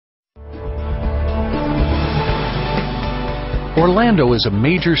Orlando is a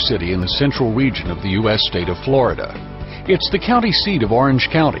major city in the central region of the U.S. state of Florida. It's the county seat of Orange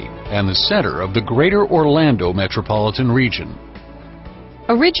County and the center of the greater Orlando metropolitan region.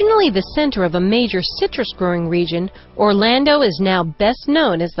 Originally the center of a major citrus-growing region, Orlando is now best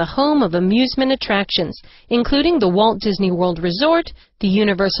known as the home of amusement attractions, including the Walt Disney World Resort, the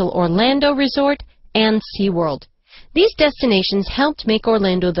Universal Orlando Resort, and SeaWorld. These destinations helped make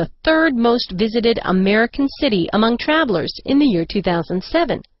Orlando the third most visited American city among travelers in the year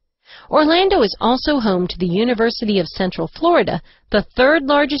 2007. Orlando is also home to the University of Central Florida, the third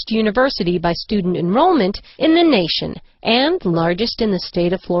largest university by student enrollment in the nation and largest in the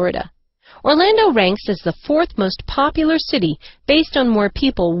state of Florida. Orlando ranks as the fourth most popular city based on where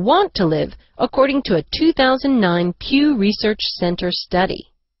people want to live, according to a 2009 Pew Research Center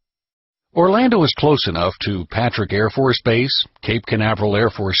study. Orlando is close enough to Patrick Air Force Base, Cape Canaveral Air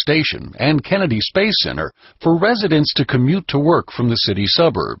Force Station, and Kennedy Space Center for residents to commute to work from the city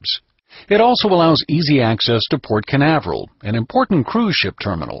suburbs. It also allows easy access to Port Canaveral, an important cruise ship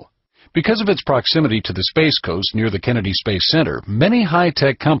terminal. Because of its proximity to the Space Coast near the Kennedy Space Center, many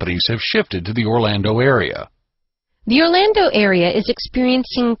high-tech companies have shifted to the Orlando area. The Orlando area is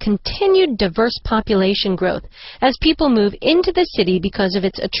experiencing continued diverse population growth as people move into the city because of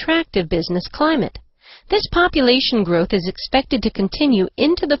its attractive business climate. This population growth is expected to continue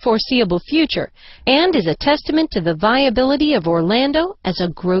into the foreseeable future and is a testament to the viability of Orlando as a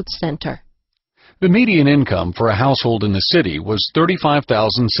growth center. The median income for a household in the city was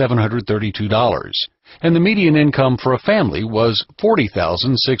 $35,732, and the median income for a family was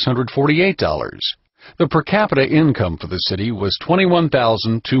 $40,648. The per capita income for the city was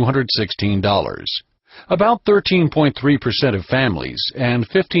 $21,216. About 13.3% of families and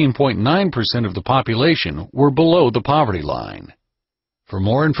 15.9% of the population were below the poverty line. For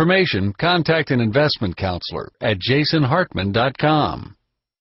more information, contact an investment counselor at jasonhartman.com.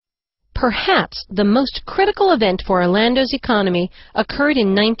 Perhaps the most critical event for Orlando's economy occurred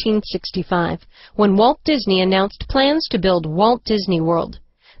in 1965, when Walt Disney announced plans to build Walt Disney World.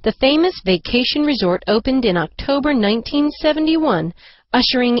 The famous vacation resort opened in October 1971,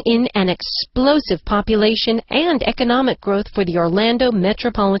 ushering in an explosive population and economic growth for the Orlando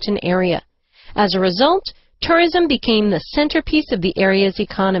metropolitan area. As a result, tourism became the centerpiece of the area's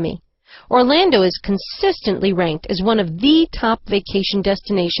economy. Orlando is consistently ranked as one of the top vacation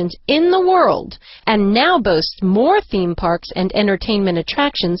destinations in the world and now boasts more theme parks and entertainment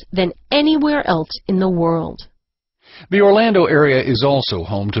attractions than anywhere else in the world. The Orlando area is also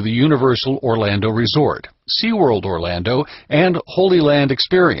home to the Universal Orlando Resort, SeaWorld Orlando, and Holy Land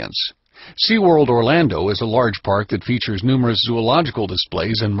Experience. SeaWorld Orlando is a large park that features numerous zoological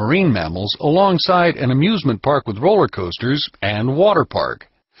displays and marine mammals alongside an amusement park with roller coasters and water park.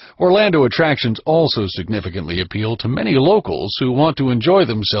 Orlando attractions also significantly appeal to many locals who want to enjoy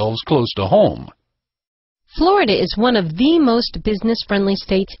themselves close to home. Florida is one of the most business-friendly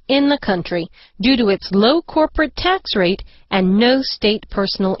states in the country due to its low corporate tax rate and no state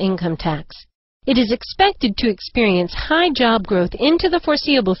personal income tax. It is expected to experience high job growth into the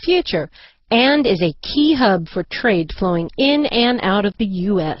foreseeable future and is a key hub for trade flowing in and out of the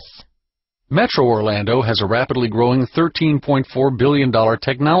U.S. Metro Orlando has a rapidly growing $13.4 billion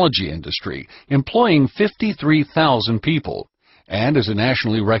technology industry, employing 53,000 people, and is a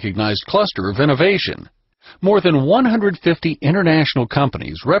nationally recognized cluster of innovation. More than 150 international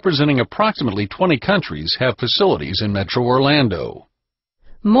companies representing approximately 20 countries have facilities in Metro Orlando.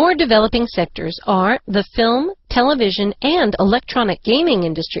 More developing sectors are the film, television, and electronic gaming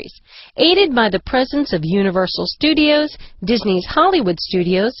industries, aided by the presence of Universal Studios, Disney's Hollywood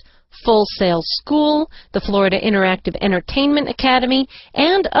Studios, Full Sail School, the Florida Interactive Entertainment Academy,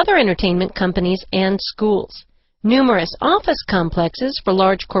 and other entertainment companies and schools. Numerous office complexes for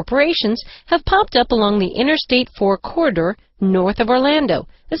large corporations have popped up along the Interstate 4 corridor north of Orlando,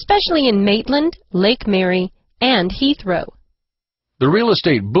 especially in Maitland, Lake Mary, and Heathrow. The real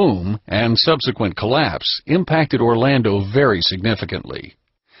estate boom and subsequent collapse impacted Orlando very significantly.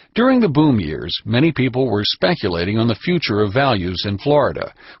 During the boom years, many people were speculating on the future of values in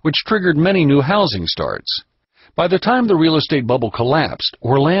Florida, which triggered many new housing starts. By the time the real estate bubble collapsed,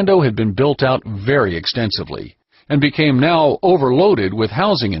 Orlando had been built out very extensively and became now overloaded with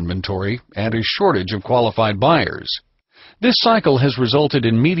housing inventory and a shortage of qualified buyers. This cycle has resulted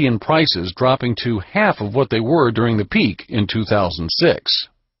in median prices dropping to half of what they were during the peak in 2006.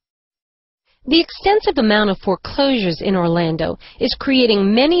 The extensive amount of foreclosures in Orlando is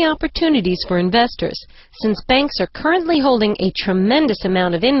creating many opportunities for investors, since banks are currently holding a tremendous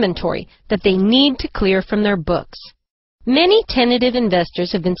amount of inventory that they need to clear from their books. Many tentative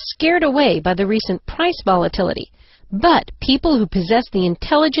investors have been scared away by the recent price volatility, But people who possess the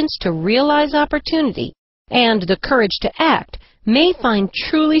intelligence to realize opportunity and the courage to act may find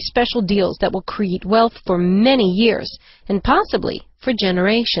truly special deals that will create wealth for many years and possibly for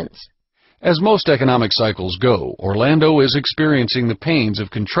generations. As most economic cycles go, Orlando is experiencing the pains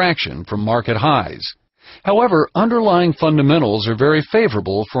of contraction from market highs. However, underlying fundamentals are very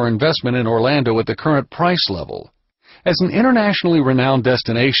favorable for investment in Orlando at the current price level. As an internationally renowned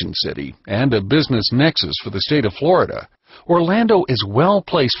destination city and a business nexus for the state of Florida, Orlando is well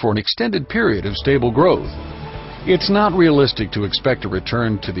placed for an extended period of stable growth. It's not realistic to expect a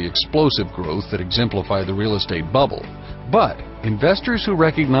return to the explosive growth that exemplified the real estate bubble, but investors who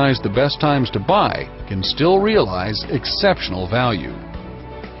recognize the best times to buy can still realize exceptional value.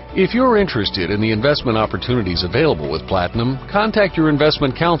 If you're interested in the investment opportunities available with Platinum, contact your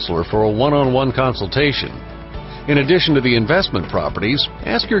investment counselor for a one-on-one consultation. In addition to the investment properties,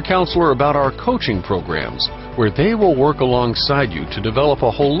 ask your counselor about our coaching programs, where they will work alongside you to develop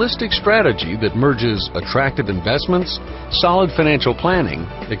a holistic strategy that merges attractive investments, solid financial planning,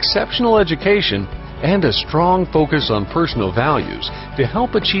 exceptional education, and a strong focus on personal values to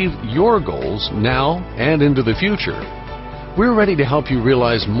help achieve your goals now and into the future. We're ready to help you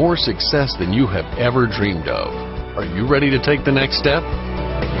realize more success than you have ever dreamed of. Are you ready to take the next step?